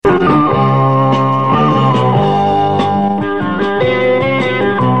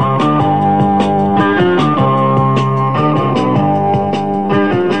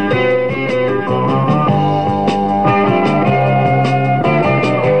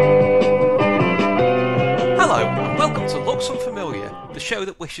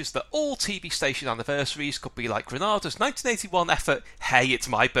wishes that all TV station anniversaries could be like Granada's 1981 effort, Hey, It's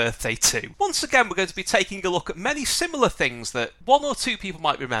My Birthday Too. Once again, we're going to be taking a look at many similar things that one or two people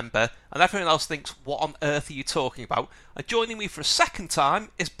might remember, and everyone else thinks, what on earth are you talking about? And joining me for a second time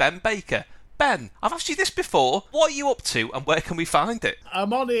is Ben Baker. Ben, I've asked you this before. What are you up to and where can we find it?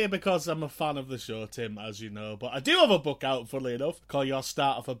 I'm on here because I'm a fan of the show, Tim, as you know. But I do have a book out, funnily enough, called Your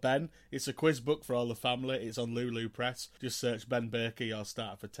Starter for Ben. It's a quiz book for all the family. It's on Lulu Press. Just search Ben Baker, Your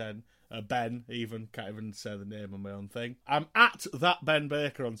Starter for 10. Ben, even. Can't even say the name on my own thing. I'm at that Ben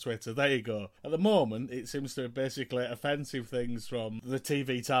Baker on Twitter. There you go. At the moment, it seems to be basically offensive things from the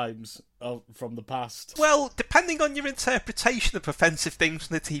TV Times from the past. Well, depending on your interpretation of offensive things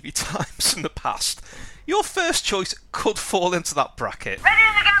from the TV Times from the past, your first choice could fall into that bracket. Ready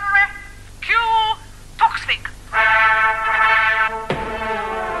in the gallery? Cue Toxvig.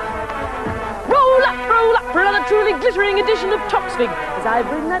 Roll up for another truly glittering edition of Toxvig, as I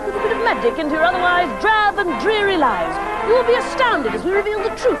bring that little bit of magic into your otherwise drab and dreary lives. You will be astounded as we reveal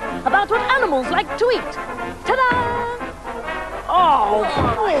the truth about what animals like to eat. Ta-da! Oh,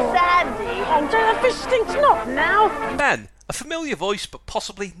 Sandy. Oh, that fish stinks not now. Ben, a familiar voice but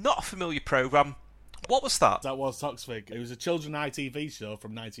possibly not a familiar programme. What was that? That was Toxvig. It was a children's ITV show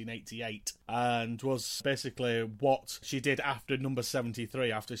from 1988 and was basically what she did after number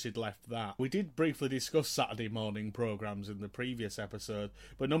 73, after she'd left that. We did briefly discuss Saturday morning programmes in the previous episode,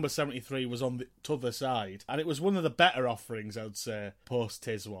 but number 73 was on the t'other side, and it was one of the better offerings, I would say,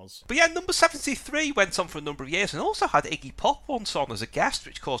 post-Tiz was. But yeah, number 73 went on for a number of years and also had Iggy Pop once on as a guest,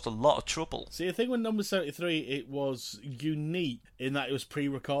 which caused a lot of trouble. See, the thing with number 73, it was unique in that it was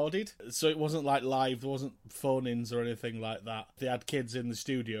pre-recorded, so it wasn't like live. There wasn't phone-ins or anything like that. They had kids in the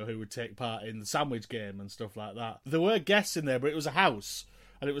studio who would take part in the sandwich game and stuff like that. There were guests in there, but it was a house.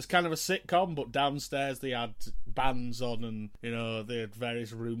 And it was kind of a sitcom, but downstairs they had bands on and, you know, they had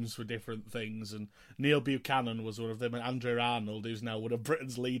various rooms for different things. And Neil Buchanan was one of them, and Andrew Arnold, who's now one of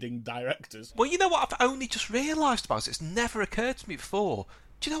Britain's leading directors. Well, you know what I've only just realised about it? It's never occurred to me before.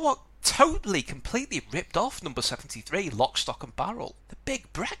 Do you know what totally, completely ripped off number 73, Lock, Stock and Barrel? The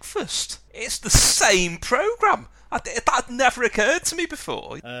Big Breakfast. It's the same programme. That had never occurred to me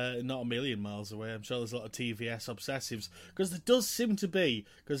before. Not a million miles away. I'm sure there's a lot of TVS obsessives. Because there does seem to be,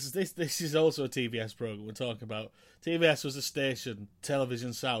 because this is also a TVS programme we're talking about. TVS was a station,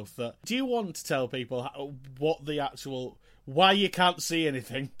 Television South, that... Do you want to tell people what the actual... Why you can't see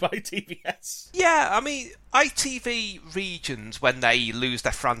anything by TVS? Yeah, I mean, ITV regions, when they lose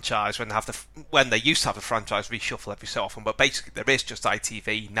their franchise, when they used to have a franchise reshuffle every so often, but basically there is just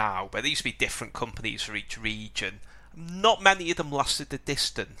ITV now, but there used to be different companies for each region. Not many of them lasted the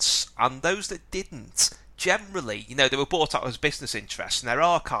distance, and those that didn't, generally, you know, they were bought out as business interests, and their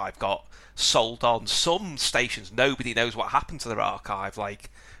archive got sold on. Some stations, nobody knows what happened to their archive,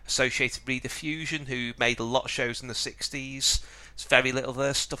 like Associated Rediffusion, who made a lot of shows in the 60s. There's very little of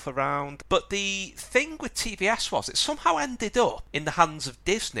their stuff around. But the thing with TVS was it somehow ended up in the hands of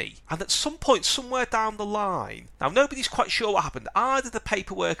Disney, and at some point, somewhere down the line, now nobody's quite sure what happened. Either the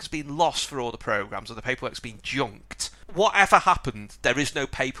paperwork has been lost for all the programmes, or the paperwork's been junked. Whatever happened, there is no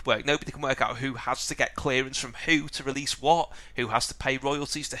paperwork. Nobody can work out who has to get clearance from who to release what, who has to pay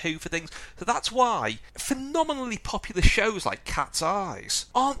royalties to who for things. So that's why phenomenally popular shows like Cat's Eyes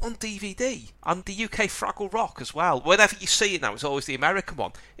aren't on DVD, and the UK Fraggle Rock as well. Whenever you see it now, it's always the American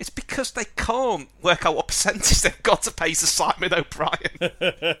one. It's because they can't work out what percentage they've got to pay to Simon O'Brien.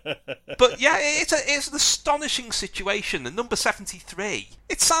 But yeah, it's an astonishing situation. And number 73,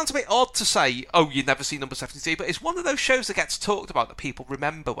 it sounds a bit odd to say, oh, you never see number 73, but it's one of those shows that gets talked about that people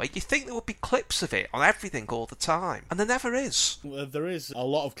remember, where you think there would be clips of it on everything all the time, and there never is. Well, there is a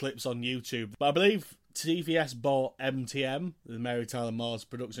lot of clips on YouTube, but I believe TVS bought MTM, the Mary Tyler Moore's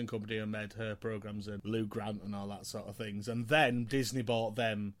production company, and made her programmes and Lou Grant and all that sort of things. And then Disney bought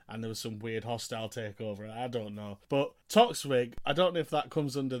them, and there was some weird hostile takeover. I don't know. But Toxvig, I don't know if that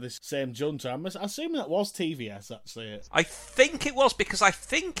comes under this same junta. I'm assuming that was TVS, actually. I think it was, because I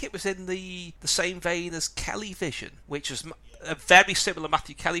think it was in the same vein as Kellyvision, which was a very similar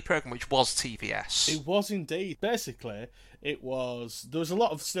Matthew Kelly programme, which was TVS. It was indeed. Basically, it was... There was a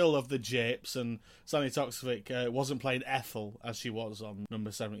lot of still of the japes, and Sandy Toxvig wasn't playing Ethel, as she was on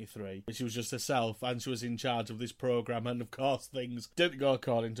number 73. She was just herself, and she was in charge of this programme, and of course things didn't go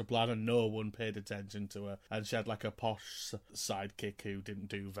according to plan, and no one paid attention to her. And she had like a posh sidekick who didn't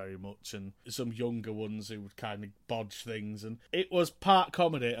do very much, and some younger ones who would kind of bodge things. And it was part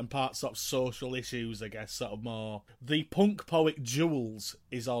comedy and part sort of social issues, I guess, sort of more the punk poet Jules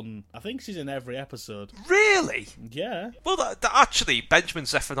is on. I think she's in every episode. Really? Yeah. Well, actually, Benjamin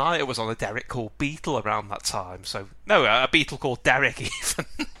Zephaniah was on a Derek called Beetle around that time. So no, a Beetle called Derek even.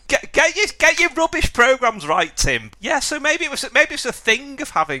 Get your rubbish programs right, Tim. Yeah, so maybe it's a thing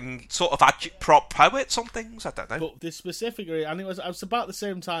of having sort of prop poets on things. I don't know. But this specifically, and I was about the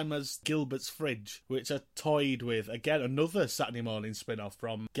same time as Gilbert's Fridge, which I toyed with. Again, another Saturday morning spin-off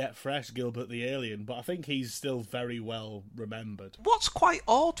from Get Fresh, Gilbert the Alien. But I think he's still very well remembered. What's quite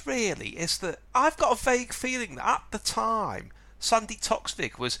odd, really, is that I've got a vague feeling that at the time, Sandy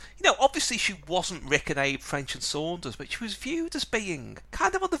Toksvig was, obviously she wasn't Rick and Abe, French and Saunders, but she was viewed as being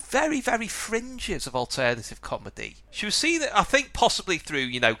kind of on the very, very fringes of alternative comedy. She was seen, I think, possibly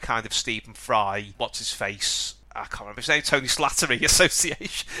through, kind of Stephen Fry, what's-his-face, I can't remember his name, Tony Slattery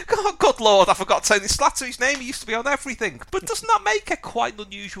Association. Good Lord, I forgot Tony Slattery's name. He used to be on everything. But doesn't that make a quite an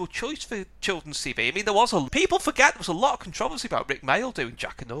unusual choice for children's TV? I mean, people forget there was a lot of controversy about Rick Mayall doing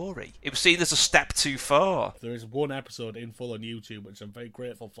Jack and Ori. It was seen as a step too far. There is one episode in full on YouTube, which I'm very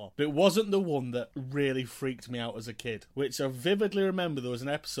grateful for. But it wasn't the one that really freaked me out as a kid, which I vividly remember. There was an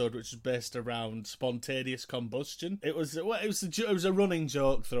episode which was based around spontaneous combustion. It was a running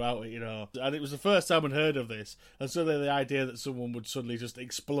joke throughout it, and it was the first time I'd heard of this. And suddenly the idea that someone would suddenly just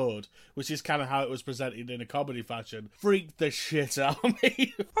explode, which is kind of how it was presented in a comedy fashion, freaked the shit out of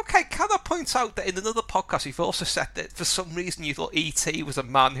me. Okay, can I point out that in another podcast you've also said that for some reason you thought E.T. was a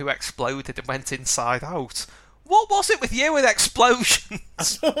man who exploded and went inside out? What was it with you with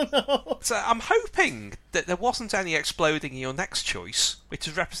explosions? I don't know. So I'm hoping that there wasn't any exploding in your next choice, which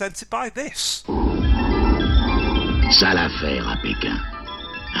is represented by this. Sale affaire à Pékin.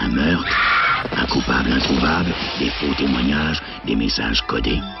 Un meurtre, un coupable introuvable, des faux témoignages, des messages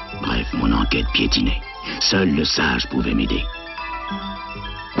codés. Bref, mon enquête piétinait. Seul le sage pouvait m'aider.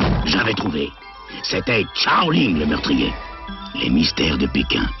 J'avais trouvé. C'était Chaoling le meurtrier. Les mystères de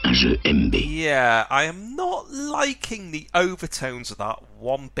Pékin, un jeu MB. Yeah, I am not liking the overtones of that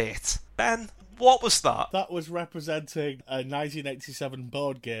one bit. Ben, what was that? That was representing a 1987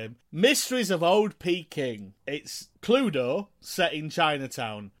 board game, Mysteries of Old Peking. It's Cluedo set in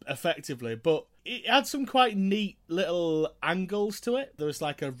Chinatown, effectively, but it had some quite neat little angles to it. There was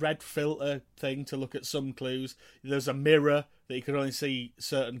like a red filter thing to look at some clues. There's a mirror that you could only see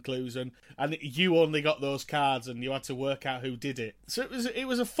certain clues in, and you only got those cards and you had to work out who did it. So it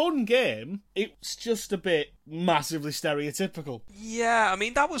was a fun game. It's just a bit massively stereotypical. Yeah, I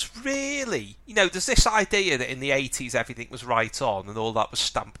mean, that was really... there's this idea that in the 80s everything was right on and all that was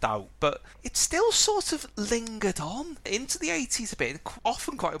stamped out, but it still sort of lingered on into the 80s a bit,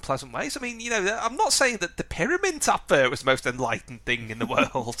 often quite unpleasant ways. I mean, I'm not saying that the pyramid advert was the most enlightened thing in the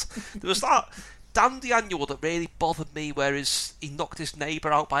world. There was that Dandy Annual that really bothered me, whereas he knocked his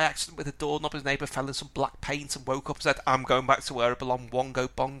neighbour out by accident with a doorknob. His neighbour fell in some black paint and woke up and said, "I'm going back to where I belong, Wongo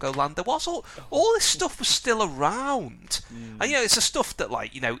Bongo Land." There was all this stuff was still around. And it's the stuff that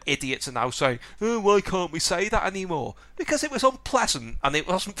idiots are now saying, "Oh, why can't we say that anymore?" Because it was unpleasant and it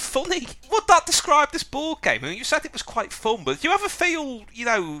wasn't funny. Would that describe this board game? I mean, you said it was quite fun, but do you ever feel,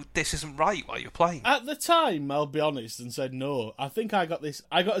 this isn't right while you're playing? At the time, I'll be honest and said no. I think I got this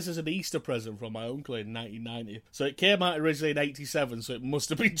as an Easter present from my uncle in 1990. So it came out originally in 87, so it must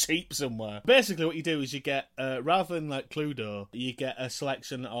have been cheap somewhere. Basically what you do is you get, rather than like Cluedo, you get a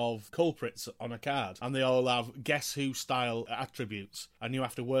selection of culprits on a card, and they all have guess who style attributes, and you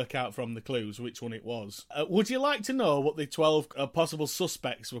have to work out from the clues which one it was. Would you like to know what the 12 possible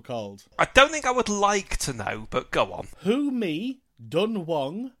suspects were called? I don't think I would like to know, but go on. Hu Mi, Dun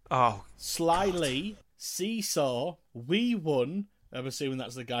Wong, Oh, Sly Lee, Seesaw, Wee Wun, I'm assuming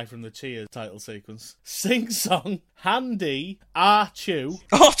that's the guy from the Cheers title sequence, Sing Song, Handy, Ah Chew.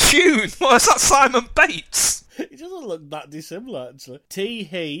 Oh, Tune! What is that, Simon Bates? It doesn't look that dissimilar, actually. Tee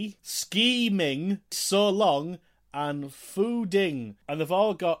Hee, Scheming, So Long, and Fu Ding. And they've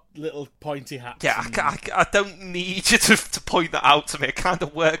all got little pointy hats. Yeah, I don't need you to point that out to me. I kind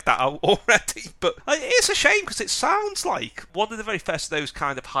of worked that out already. But it's a shame because it sounds like one of the very first of those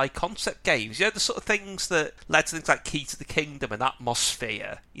kind of high concept games. The sort of things that led to things like Key to the Kingdom and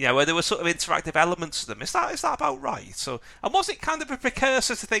Atmosphere. Where there were sort of interactive elements to them. Is that about right? And was it kind of a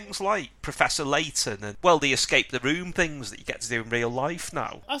precursor to things like Professor Layton and, the Escape the Room things that you get to do in real life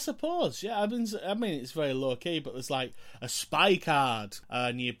now? I suppose, yeah. I mean, it's very low key, but there's like a spy card,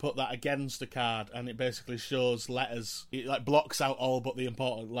 and you put that against a card, and it basically shows letters. It like blocks out all but the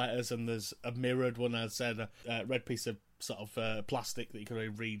important letters, and there's a mirrored one, as I said, a red piece of sort of plastic that you can really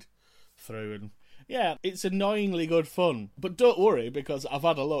read through, and yeah, it's annoyingly good fun. But don't worry, because I've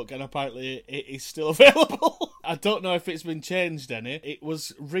had a look and apparently it is still available. I don't know if it's been changed any. It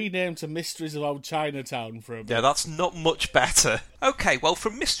was renamed to Mysteries of Old Chinatown for a bit. Yeah, that's not much better. Okay, well,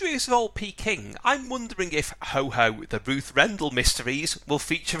 from Mysteries of Old Peking, I'm wondering if Ho Ho, the Ruth Rendell Mysteries, will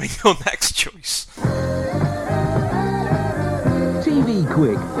feature in your next choice. TV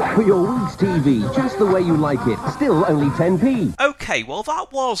Quick, for your week's TV, just the way you like it, still only 10p. Okay, well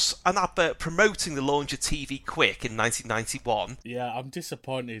that was an advert promoting the launch of TV Quick in 1991. Yeah, I'm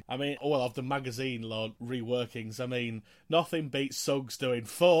disappointed. I mean, of the magazine reworkings, I mean, nothing beats Suggs doing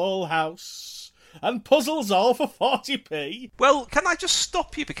Full House and Puzzles all for 40p. Well, can I just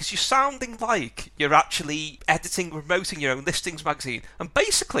stop you, because you're sounding like you're actually editing, promoting your own listings magazine, and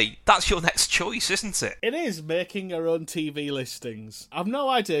basically that's your next choice, isn't it? It is making our own TV listings. I've no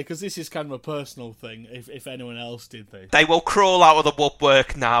idea, because this is kind of a personal thing, if anyone else did this. They will crawl out of the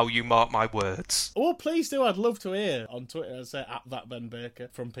woodwork now, you mark my words. Oh, please do. I'd love to hear on Twitter, I say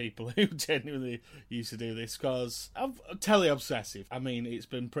 @ThatBenBaker, from people who genuinely used to do this, because I'm telly-obsessive. I mean, it's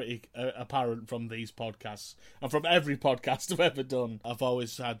been pretty apparent from these podcasts, and from every podcast I've ever done. I've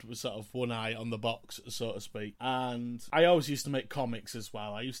always had sort of one eye on the box, so to speak, and I always used to make comics as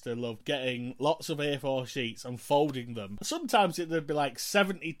well. I used to love getting lots of A4 sheets and folding them. Sometimes it'd be like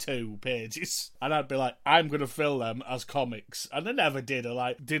 72 pages, and I'd be like, I'm going to fill them as comics, and I never did.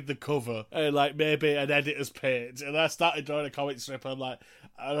 I did the cover, and maybe an editor's page, and I started drawing a comic strip, and I'm like,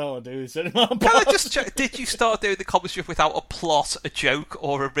 I don't want to do this anymore. Can I just check, did you start doing the comic strip without a plot, a joke,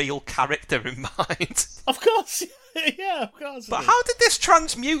 or a real character in mind? Of course, yeah, of course. But how did this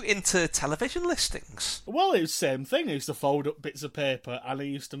transmute into television listings? Well, it was the same thing. I used to fold up bits of paper, and I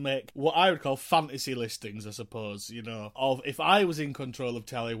used to make what I would call fantasy listings, I suppose, of if I was in control of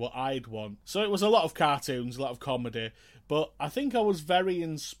telly, what I'd want. So it was a lot of cartoons, a lot of comedy, but I think I was very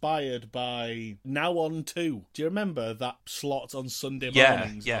inspired by Now On 2. Do you remember that slot on Sunday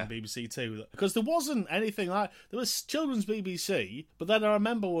mornings on BBC Two? Because there wasn't anything like... There was children's BBC, but then I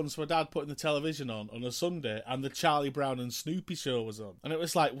remember once my dad putting the television on a Sunday, and the Charlie Brown and Snoopy show was on. And it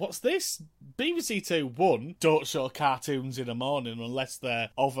was like, what's this? BBC Two, one, don't show cartoons in the morning unless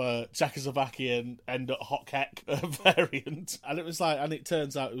they're of a Czechoslovakian hot cake variant. And it was like... And it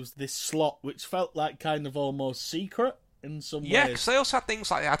turns out it was this slot, which felt like kind of almost secret in some Yeah, ways. because they also had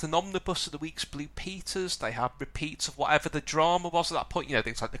things like, they had an omnibus of the week's Blue Peters, they had repeats of whatever the drama was at that point,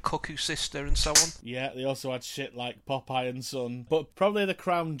 things like The Cuckoo Sister and so on. Yeah, they also had shit like Popeye and Son. But probably the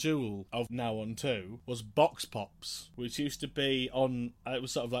crown jewel of Now On 2 was Box Pops, which used to be on... It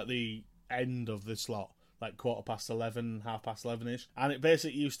was sort of like the end of the slot. Like 11:15, 11:30-ish. And it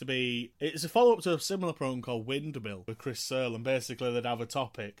basically used to be... It's a follow-up to a similar program called Windmill with Chris Searle, and basically they'd have a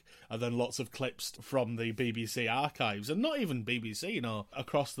topic and then lots of clips from the BBC archives, and not even BBC,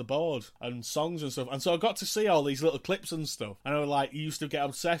 across the board, and songs and stuff. And so I got to see all these little clips and stuff, and I was like, used to get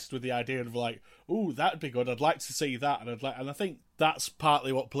obsessed with the idea of like, ooh, that'd be good, I'd like to see that, and I think that's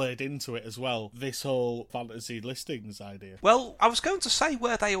partly what played into it as well, this whole fantasy listings idea. Well, I was going to say,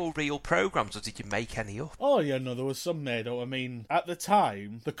 were they all real programmes, or did you make any up? Oh, yeah, no, there was some made up. I mean, at the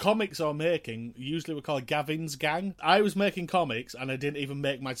time, the comics I was making usually were called Gavin's Gang. I was making comics, and I didn't even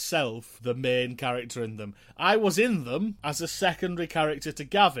make myself the main character in them. I was in them as a secondary character to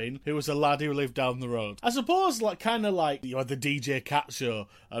Gavin, who was a lad who lived down the road. I suppose, kind of like you had the DJ Cat Show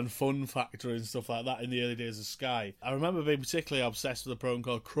and Fun Factory and stuff like that in the early days of Sky. I remember being particularly obsessed with a program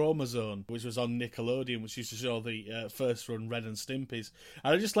called Chromazone, which was on Nickelodeon, which used to show the first run Ren and Stimpy's.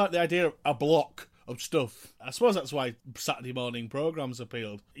 And I just like the idea of a block of stuff. I suppose that's why Saturday morning programmes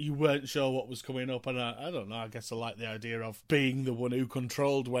appealed. You weren't sure what was coming up, and I don't know, I guess I like the idea of being the one who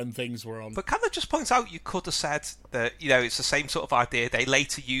controlled when things were on. But can I just point out, you could have said that, it's the same sort of idea they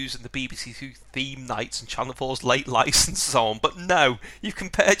later used in the BBC Two theme nights and Channel 4's late license and so on, but no, you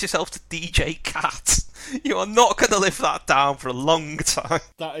compared yourself to DJ Cat. You are not going to live that down for a long time.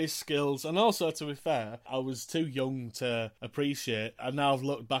 That is skills. And also, to be fair, I was too young to appreciate, and now I've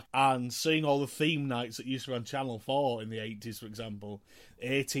looked back and seeing all the theme nights that used to be on Channel 4 in the 80s, for example,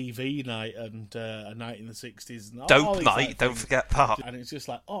 ATV night and a night in the 60s. And Dope night, don't forget that. And it's just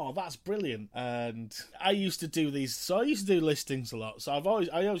like, oh, that's brilliant. And I used to do these, so I used to do listings a lot. So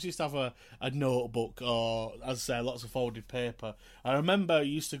I always used to have a notebook, or, as I say, lots of folded paper. I remember I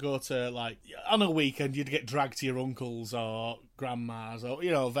used to go to, on a weekend, you'd get dragged to your uncle's or grandma's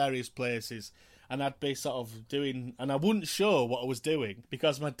or, various places. And I'd be sort of doing... And I wouldn't show what I was doing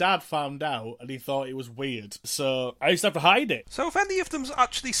because my dad found out and he thought it was weird. So I used to have to hide it. So have any of them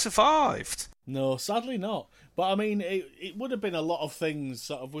actually survived? No, sadly not. But I mean, it would have been a lot of things.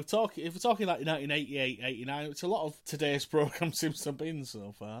 Sort of, if we're talking like 1988, 89, which a lot of today's programme seems to have been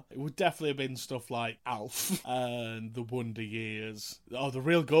so far. It would definitely have been stuff like Alf and The Wonder Years, or The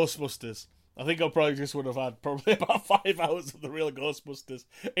Real Ghostbusters. I think I probably just would have had probably about 5 hours of The Real Ghostbusters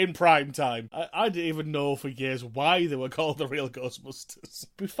in prime time. I didn't even know for years why they were called The Real Ghostbusters.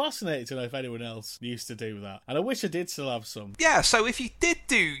 It'd be fascinating to know if anyone else used to do that. And I wish I did still have some. Yeah, so if you did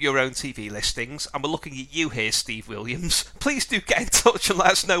do your own TV listings, and we're looking at you here, Steve Williams, please do get in touch and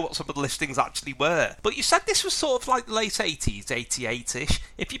let us know what some of the listings actually were. But you said this was sort of like the late 80s, 88-ish.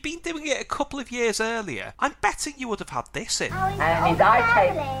 If you'd been doing it a couple of years earlier, I'm betting you would have had this in. And I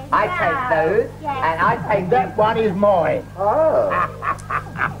take those, and I take that one is mine. Oh.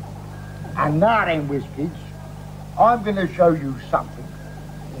 And now then, WizKids, I'm going to show you something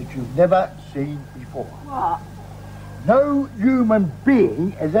that you've never seen before. What? No human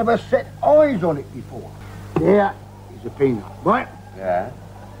being has ever set eyes on it before. There is a peanut, right? Yeah.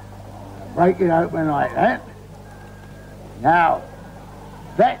 Break it open like that. Now,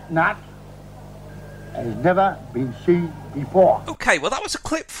 that nut has never been seen before. Okay, well that was a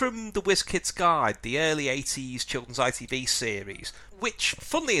clip from the WizKids Guide, the early 80s children's ITV series, which,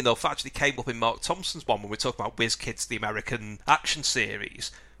 funnily enough, actually came up in Mark Thompson's one when we were talking about WizKids, the American action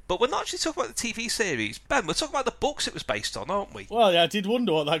series. But we're not actually talking about the TV series. Ben, we're talking about the books it was based on, aren't we? Well, yeah, I did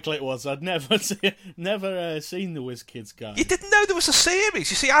wonder what that clip was. I'd never seen the WizKids Guide. You didn't know there was a series.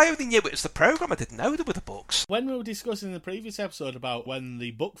 You see, I only knew it was the programme. I didn't know there were the books. When we were discussing in the previous episode about when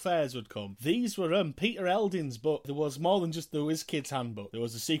the book fairs would come, these were Peter Eldin's book. There was more than just the WizKids Handbook. There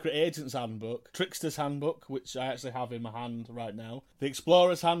was the Secret Agent's Handbook, Trickster's Handbook, which I actually have in my hand right now, the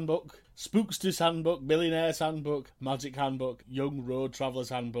Explorer's Handbook, Spookster's Handbook, Millionaire's Handbook, Magic Handbook, Young Road Traveller's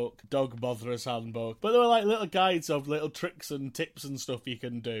Handbook, Dog Botherer's Handbook. But there were like little guides of little tricks and tips and stuff you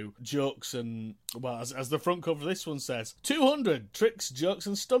can do. Jokes and, well, as the front cover of this one says, 200 tricks, jokes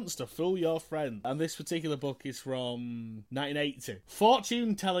and stunts to fool your friend. And this particular book is from 1980.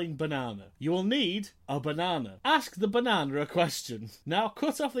 Fortune-telling banana. You will need a banana. Ask the banana a question. Now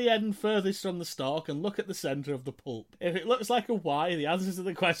cut off the end furthest from the stalk and look at the centre of the pulp. If it looks like a Y, the answer to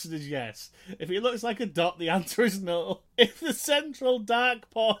the question is yes. If it looks like a dot, the answer is no. If the central dark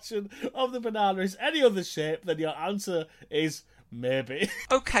portion of the banana is any other shape, then your answer is maybe.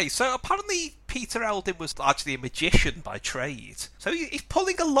 Okay, so apparently Peter Eldin was actually a magician by trade. So he's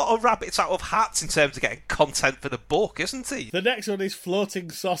pulling a lot of rabbits out of hats in terms of getting content for the book, isn't he? The next one is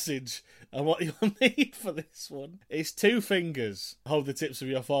floating sausage. And what you'll need for this one is 2 fingers. Hold the tips of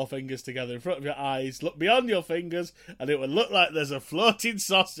your 4 fingers together in front of your eyes, look beyond your fingers, and it will look like there's a floating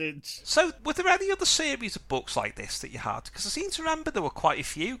sausage. So, were there any other series of books like this that you had? Because I seem to remember there were quite a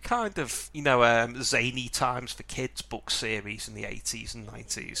few kind of, zany times for kids book series in the 80s and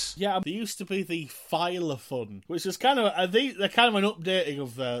 90s. Yeah, there used to be the Filophone, which was kind of, they're kind of an updating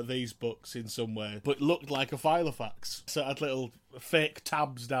of these books in some way, but looked like a Filofax. So it had little fake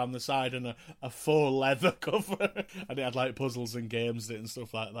tabs down the side and a faux leather cover, and it had like puzzles and games in it and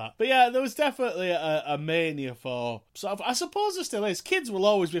stuff like that. But yeah, there was definitely a mania for sort of, I suppose there still is, kids will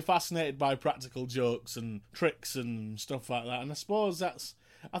always be fascinated by practical jokes and tricks and stuff like that, and I suppose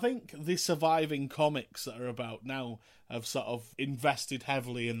I think the surviving comics that are about now have sort of invested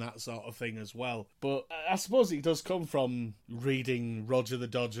heavily in that sort of thing as well. But I suppose it does come from reading Roger the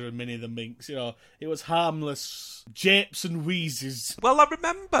Dodger and Minnie the Minx. It was harmless japes and wheezes. Well, I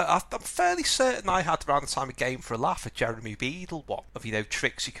remember, I'm fairly certain I had around the time of Game for a Laugh, a Jeremy Beadle one of,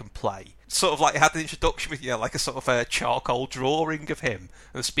 tricks you can play. Sort of like it had an introduction with, like a sort of a charcoal drawing of him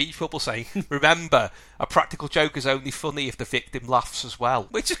and a speech bubble saying, remember, a practical joke is only funny if the victim laughs as well.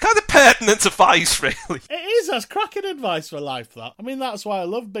 Which is kind of pertinent advice, really. It is, that's cracking advice for life, that. I mean, that's why I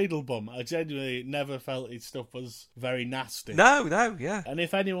love Beadlebum. I genuinely never felt his stuff was very nasty. No, yeah. And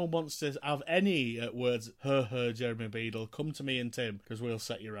if anyone wants to have any words, Jeremy Beadle, come to me and Tim, because we'll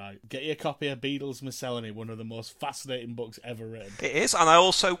set you right. Get your copy of Beadle's Miscellany, one of the most fascinating books ever written. It is, and I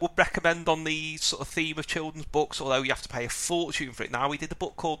also would recommend on the sort of theme of children's books, although you have to pay a fortune for it now, we did a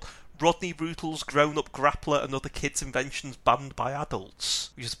book called Rodney Rootle's Grown-Up Grappler and Other Kids' Inventions Banned by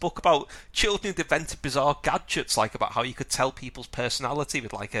Adults, which is a book about children who'd invented bizarre gadgets, like about how you could tell people's personality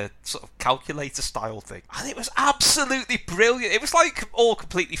with like a sort of calculator style thing. And it was absolutely brilliant. It was like all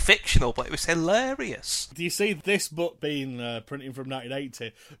completely fictional, but it was hilarious. Do you see this book being printed from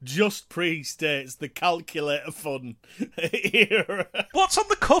 1980 just pre-states the calculator fun era? What's on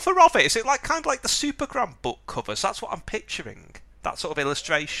the cover of it? Is it like kind of like the Supergram book covers? That's what I'm picturing. That sort of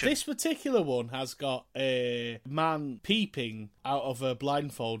illustration. This particular one has got a man peeping out of a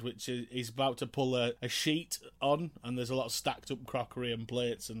blindfold, which is about to pull a sheet on, and there's a lot of stacked up crockery and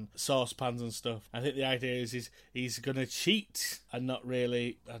plates and saucepans and stuff. I think the idea is he's going to cheat and not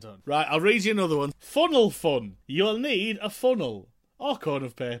really, Right, I'll read you another one. Funnel fun. You'll need a funnel or cone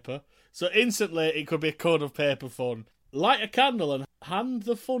of paper. So instantly it could be a cone of paper fun. Light a candle and hand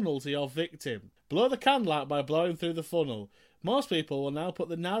the funnel to your victim. Blow the candle out by blowing through the funnel. Most people will now put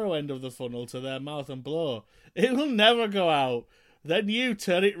the narrow end of the funnel to their mouth and blow. It will never go out. Then you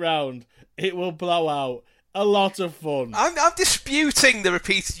turn it round. It will blow out. A lot of fun. I'm disputing the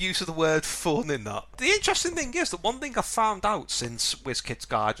repeated use of the word fun in that. The interesting thing is that one thing I found out since WizKids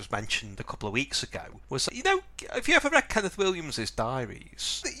Guide was mentioned a couple of weeks ago was, have you ever read Kenneth Williams'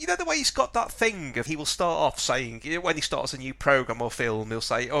 diaries? You know the way he's got that thing of he will start off saying, when he starts a new programme or film, he'll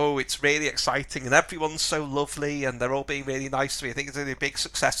say, oh, it's really exciting and everyone's so lovely and they're all being really nice to me. I think it's going to be a big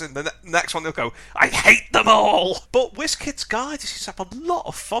success. And the next one he'll go, I hate them all. But WizKids Guide he seems to have a lot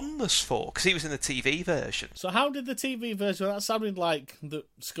of fondness for, because he was in the TV version. So how did the TV version... That sounded like the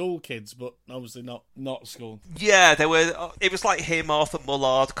school kids, but obviously not school. Yeah, there were... It was like him, Arthur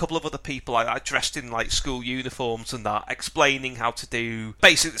Mullard, a couple of other people dressed in like school uniforms and that, explaining how to do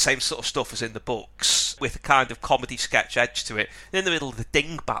basically the same sort of stuff as in the books, with a kind of comedy sketch edge to it. And in the middle, the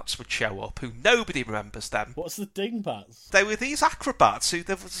Dingbats would show up, who nobody remembers them. What's the Dingbats? They were these acrobats who...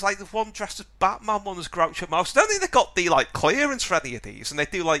 There was like the one dressed as Batman, one as Groucho Marx. I don't think they got the clearance for any of these, and they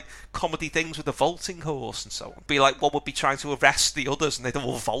do comedy things with the vaulting horse and so on. Be like one would be trying to arrest the others and they'd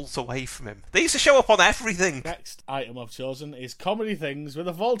all vault away from him. They used to show up on everything. Next item I've chosen is comedy things with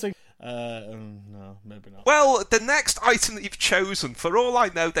a vaulting... no, maybe not. Well, the next item that you've chosen, for all I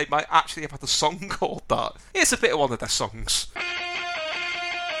know, they might actually have had a song called that. Here's a bit of one of their songs.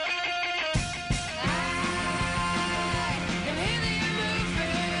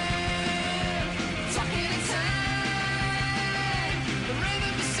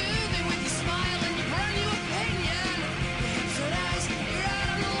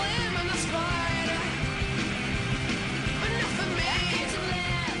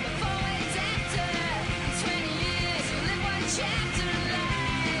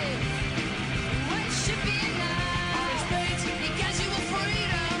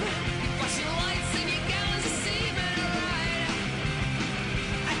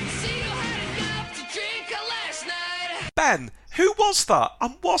 Ben, who was that?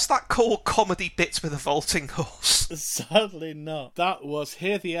 And was that called Comedy Bits with a Vaulting Horse? Sadly not. That was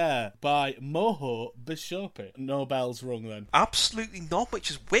Hear the Air by Moho Bishopi. No bells rung then. Absolutely not,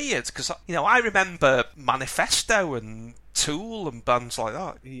 which is weird, because, I remember Manifesto and Tool and bands like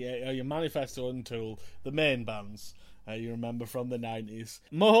that. Yeah, your Manifesto and Tool, the main bands you remember from the 90s.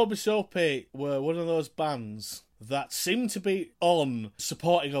 Moho Bishopi were one of those bands that seemed to be on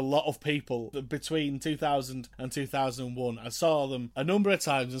supporting a lot of people between 2000 and 2001. I saw them a number of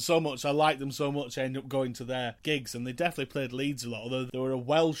times, and so much, I liked them so much, I ended up going to their gigs, and they definitely played Leeds a lot, although they were a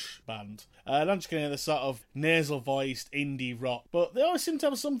Welsh band. I'm just going to hear the sort of nasal-voiced indie rock, but they always seem to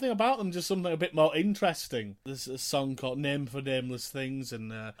have something about them, just something a bit more interesting. There's a song called Name for Nameless Things,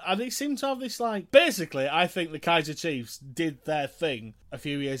 and they seem to have this, basically, I think the Kaiser Chiefs did their thing a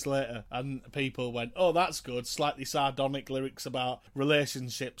few years later, and people went, oh, that's good, slightly sardonic lyrics about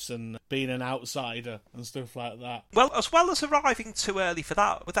relationships and being an outsider and stuff like that. Well as arriving too early for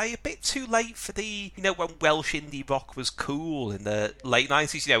that, were they a bit too late for the, when Welsh indie rock was cool in the late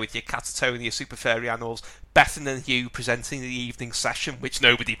 90s, with your Catatonia, Super Fairy Animals, Bethan and Hugh presenting the evening session, which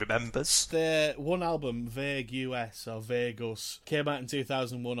nobody remembers. Their one album, Vague US or Vegas, came out in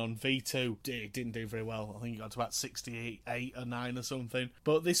 2001 on V2. It didn't do very well. I think it got to about 68 or 9 or something.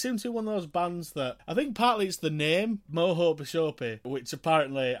 But they seem to be one of those bands that, I think partly it's the name, Moho Bishopi, which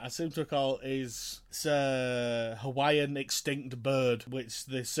apparently I seem to recall is a Hawaiian extinct bird, which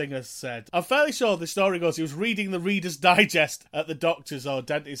the singer said. I'm fairly sure the story goes he was reading the Reader's Digest at the doctor's or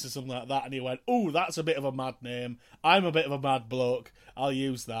dentist or something like that, and he went, ooh, that's a bit of a mad name. I'm a bit of a mad bloke. I'll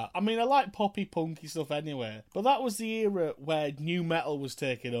use that. I mean, I like poppy, punky stuff anyway, but that was the era where new metal was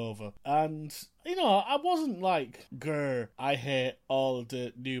taking over, and I wasn't like, grr, I hate all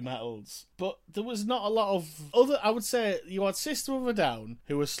the new metals. But there was not a lot of other... I would say you had System of a Down,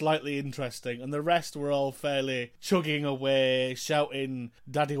 who was slightly interesting, and the rest were all fairly chugging away, shouting,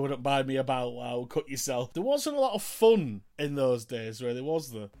 Daddy wouldn't buy me a bow wow, cut yourself. There wasn't a lot of fun in those days, really,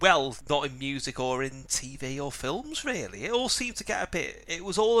 was there? Well, not in music or in TV or films, really. It all seemed to get a bit... It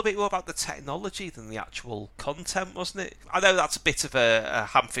was all a bit more about the technology than the actual content, wasn't it? I know that's a bit of a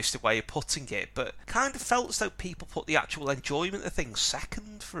ham-fisted way of putting it, but kind of felt as though people put the actual enjoyment of things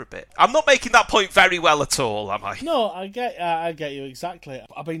second for a bit. I'm not making that point very well at all, am I? No, I get you exactly.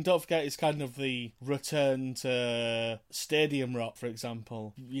 I mean, don't forget it's kind of the return to stadium rock, for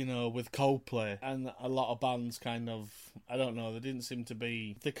example, with Coldplay, and a lot of bands kind of I don't know, there didn't seem to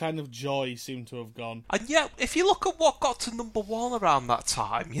be... The kind of joy seemed to have gone. And yet, if you look at what got to number one around that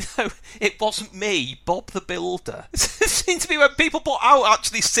time, it wasn't me, Bob the Builder. It seemed to be when people put out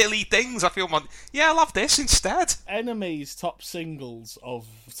actually silly things, I feel like, yeah, I'll have this instead. NME's top singles of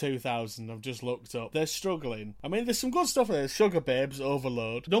 2000, I've just looked up. They're struggling. I mean, there's some good stuff there. Sugar Babes,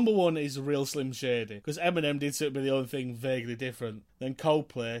 Overload. Number one is Real Slim Shady, because Eminem did sort of be the only thing vaguely different. Then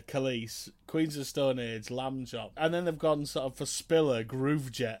Coldplay, Khalees, Queens of Stone Age, Lamb Chop. And then they've gone sort of for Spiller,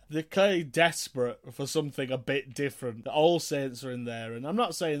 Groove Jet. They're clearly desperate for something a bit different. The All Saints are in there, and I'm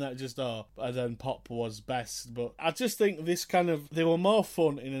not saying that just, and then pop was best, but I just think this kind of... They were more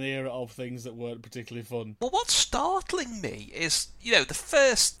fun in an era of things that weren't particularly fun. Well, what's startling me is,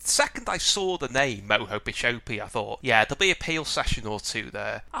 second I saw the name Moho Bishopi, I thought, yeah, there'll be a Peel session or two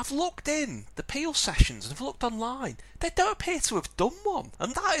there. I've looked in the Peel sessions and I've looked online. They don't appear to have done one,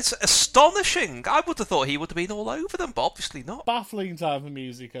 and that is astonishing. I would have thought he would have been all over them, but obviously not. Baffling time for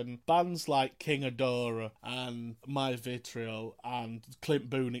music, and bands like King Adora and My Vitriol and Clint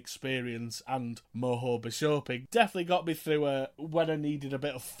Boone Experience and Moho Bishopi definitely got me through when I needed a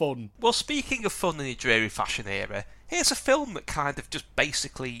bit of fun. Well, speaking of fun in a dreary fashion era, here's a film that kind of just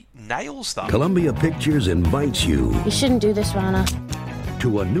basically nails that. Columbia Pictures invites you You shouldn't do this, Rana.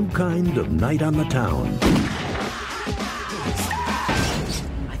 to a new kind of night on the town.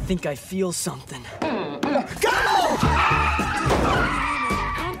 I think I feel something. Can't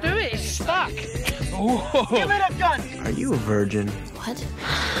do it, it's stuck. Give me that gun! Are you a virgin? What?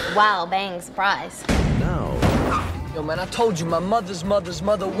 Wow, bang, surprise. Now, Yo, man, I told you my mother's mother's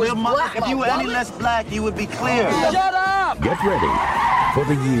mother was black. If you were any less black, you would be clear. Shut up! get ready for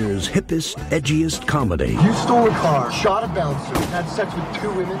the year's hippest, edgiest comedy You stole a car, shot a bouncer, had sex with 2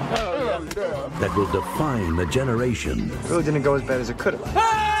 women. that will define the generation. Really didn't go as bad as it could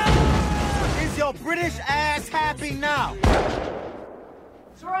have. Is your British ass happy now?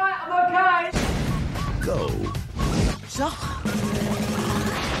 It's alright, I'm okay. Go. So?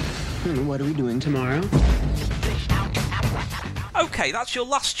 What are we doing tomorrow? Okay, that's your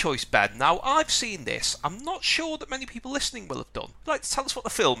last choice, Ben. Now, I've seen this. I'm not sure that many people listening will have done. Would you like to tell us what the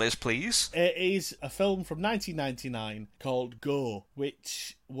film is, please? It is a film from 1999 called Go,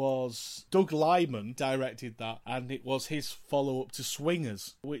 which was Doug Liman directed that, and it was his follow-up to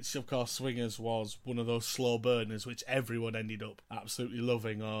Swingers, which of course Swingers was one of those slow burners which everyone ended up absolutely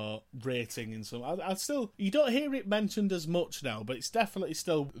loving or rating in some. I still, you don't hear it mentioned as much now, but it's definitely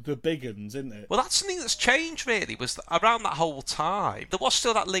still the big uns, isn't it? Well, that's something that's changed, really, was that around that whole time, there was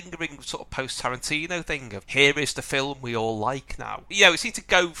still that lingering sort of post-Tarantino thing of, here is the film we all like now. It seemed to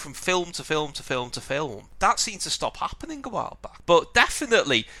go from film to film to film to film. That seemed to stop happening a while back. But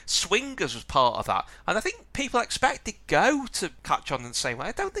definitely, Swingers was part of that. And I think people expected Go to catch on in the same way.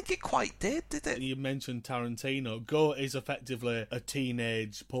 I don't think it quite did it? You mentioned Tarantino. Go is effectively a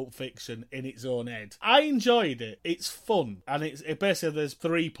teenage Pulp Fiction in its own head. I enjoyed it. It's fun. And it basically, there's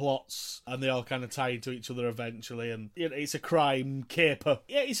 3 plots, and they all kind of tie into each other eventually. And it's a crime caper.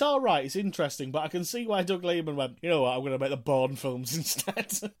 Yeah, it's alright. It's interesting. But I can see why Doug Liman went, you know what, I'm going to make the Bourne films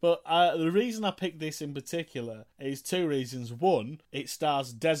instead. But the reason I picked this in particular is 2 reasons. One, it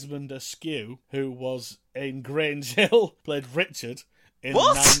stars Desmond Askew, who was in Grange Hill, played Richard in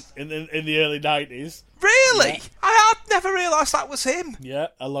the early 90s. Really? Yeah. I had never realised that was him. Yeah,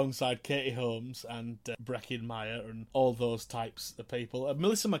 alongside Katie Holmes and Breckin Meyer and all those types of people.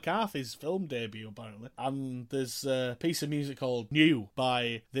 Melissa McCarthy's film debut, apparently. And there's a piece of music called New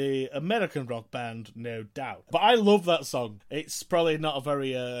by the American rock band No Doubt. But I love that song. It's probably not a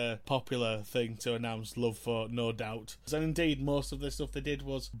very popular thing to announce love for No Doubt. And indeed, most of the stuff they did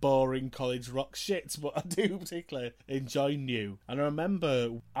was boring college rock shit, but I do particularly enjoy New. And I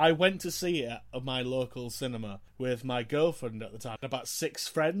remember I went to see it at my local cinema with my girlfriend at the time, about 6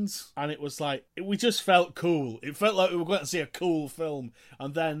 friends, and it was like, we just felt cool. It felt like we were going to see a cool film,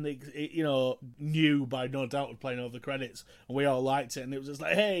 and then New by No Doubt was playing over the credits, and we all liked it, and it was just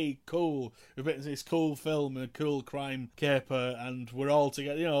like, hey, cool, we've been to this cool film and a cool crime caper, and we're all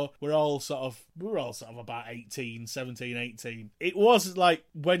together, we're all sort of about 17, 18. It was like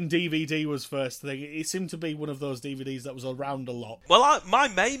when DVD was first thing, it seemed to be one of those DVDs that was around a lot. Well, my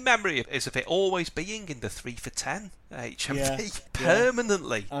main memory is of it always being in the 3 for $10 HMV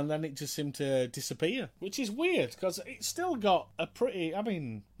permanently. And then it just seemed to disappear, which is weird because it's still got a pretty,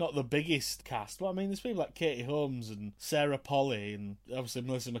 not the biggest cast, but there's people like Katie Holmes and Sarah Polley, and obviously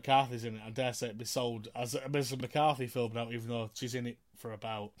Melissa McCarthy's in it. I dare say it'd be sold as a Melissa McCarthy film now, even though she's in it for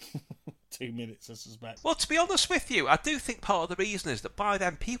about 2 minutes, I suspect. Well, to be honest with you, I do think part of the reason is that by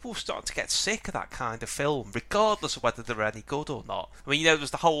then people were starting to get sick of that kind of film, regardless of whether they're any good or not. I mean, there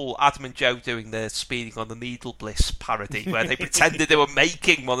was the whole Adam and Joe doing the Speeding on the Needle Bliss parody, where they pretended they were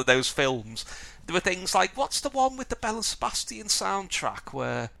making one of those films. There were things like, what's the one with the Belle and Sebastian soundtrack,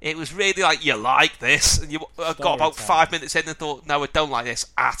 where it was really like, you like this, and you got about 5 minutes in and thought, no, I don't like this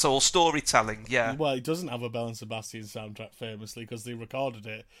at all. Storytelling, yeah. Well, it doesn't have a Belle and Sebastian soundtrack, famously, because they recorded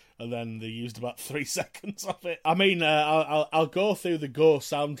it, and then they used about 3 seconds of it. I mean, I'll go through the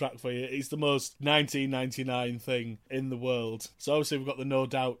Ghost soundtrack for you. It's the most 1999 thing in the world. So obviously we've got the No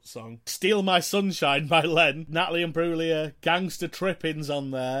Doubt song. Steal My Sunshine by Len. Natalie Imbruglia. Gangster Trippin's on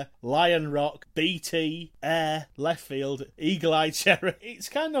there. Lion Rock. BT. Air. Left Field. Eagle Eye Cherry. It's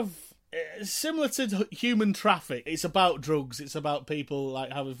kind of similar to Human Traffic. It's about drugs, it's about people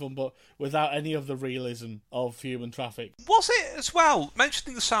like having fun, but without any of the realism of Human Traffic. Was it as well,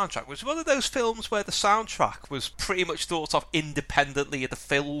 mentioning the soundtrack, was one of those films where the soundtrack was pretty much thought of independently of the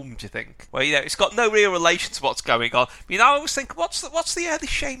film, do you think? Where, you know, it's got no real relation to what's going on. I mean, I always think, what's the early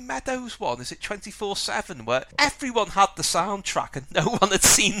Shane Meadows one? Is it 24/7, where everyone had the soundtrack and no one had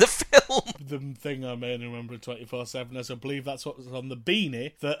seen the film? The thing I mainly remember in 24/7 is I believe that's what was on the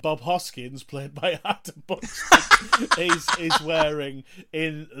beanie that Bob Hoskins, played by Adam Buxton, is wearing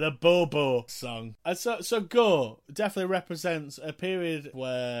in the Bobo song. And so Go definitely represents a period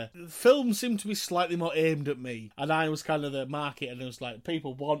where films seem to be slightly more aimed at me, and I was kind of the market, and it was like,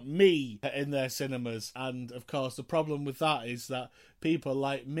 people want me in their cinemas. And of course the problem with that is that people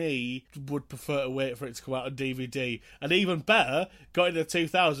like me would prefer to wait for it to come out on DVD, and even better, got into the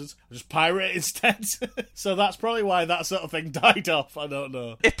 2000s, just pirate it instead. So that's probably why that sort of thing died off. I don't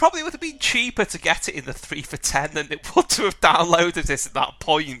know. It probably would have been cheaper to get it in the 3 for $10 than it would to have downloaded it at that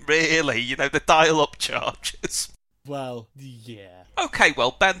point, really. You know, the dial-up charges. Well, yeah. Okay,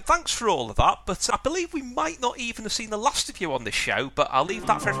 well, Ben, thanks for all of that, but I believe we might not even have seen the last of you on this show, but I'll leave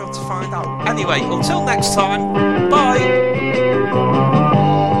that for everyone to find out. Anyway, until next time, bye!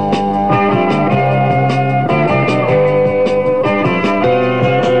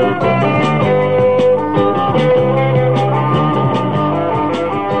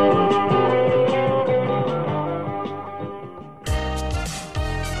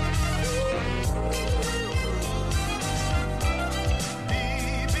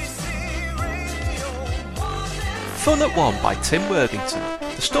 Fun at One by Tim Worthington.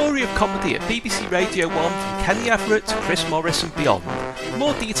 The story of comedy at BBC Radio 1 from Kenny Everett to Chris Morris and beyond. For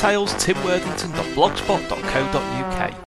more details, timworthington.blogspot.co.uk.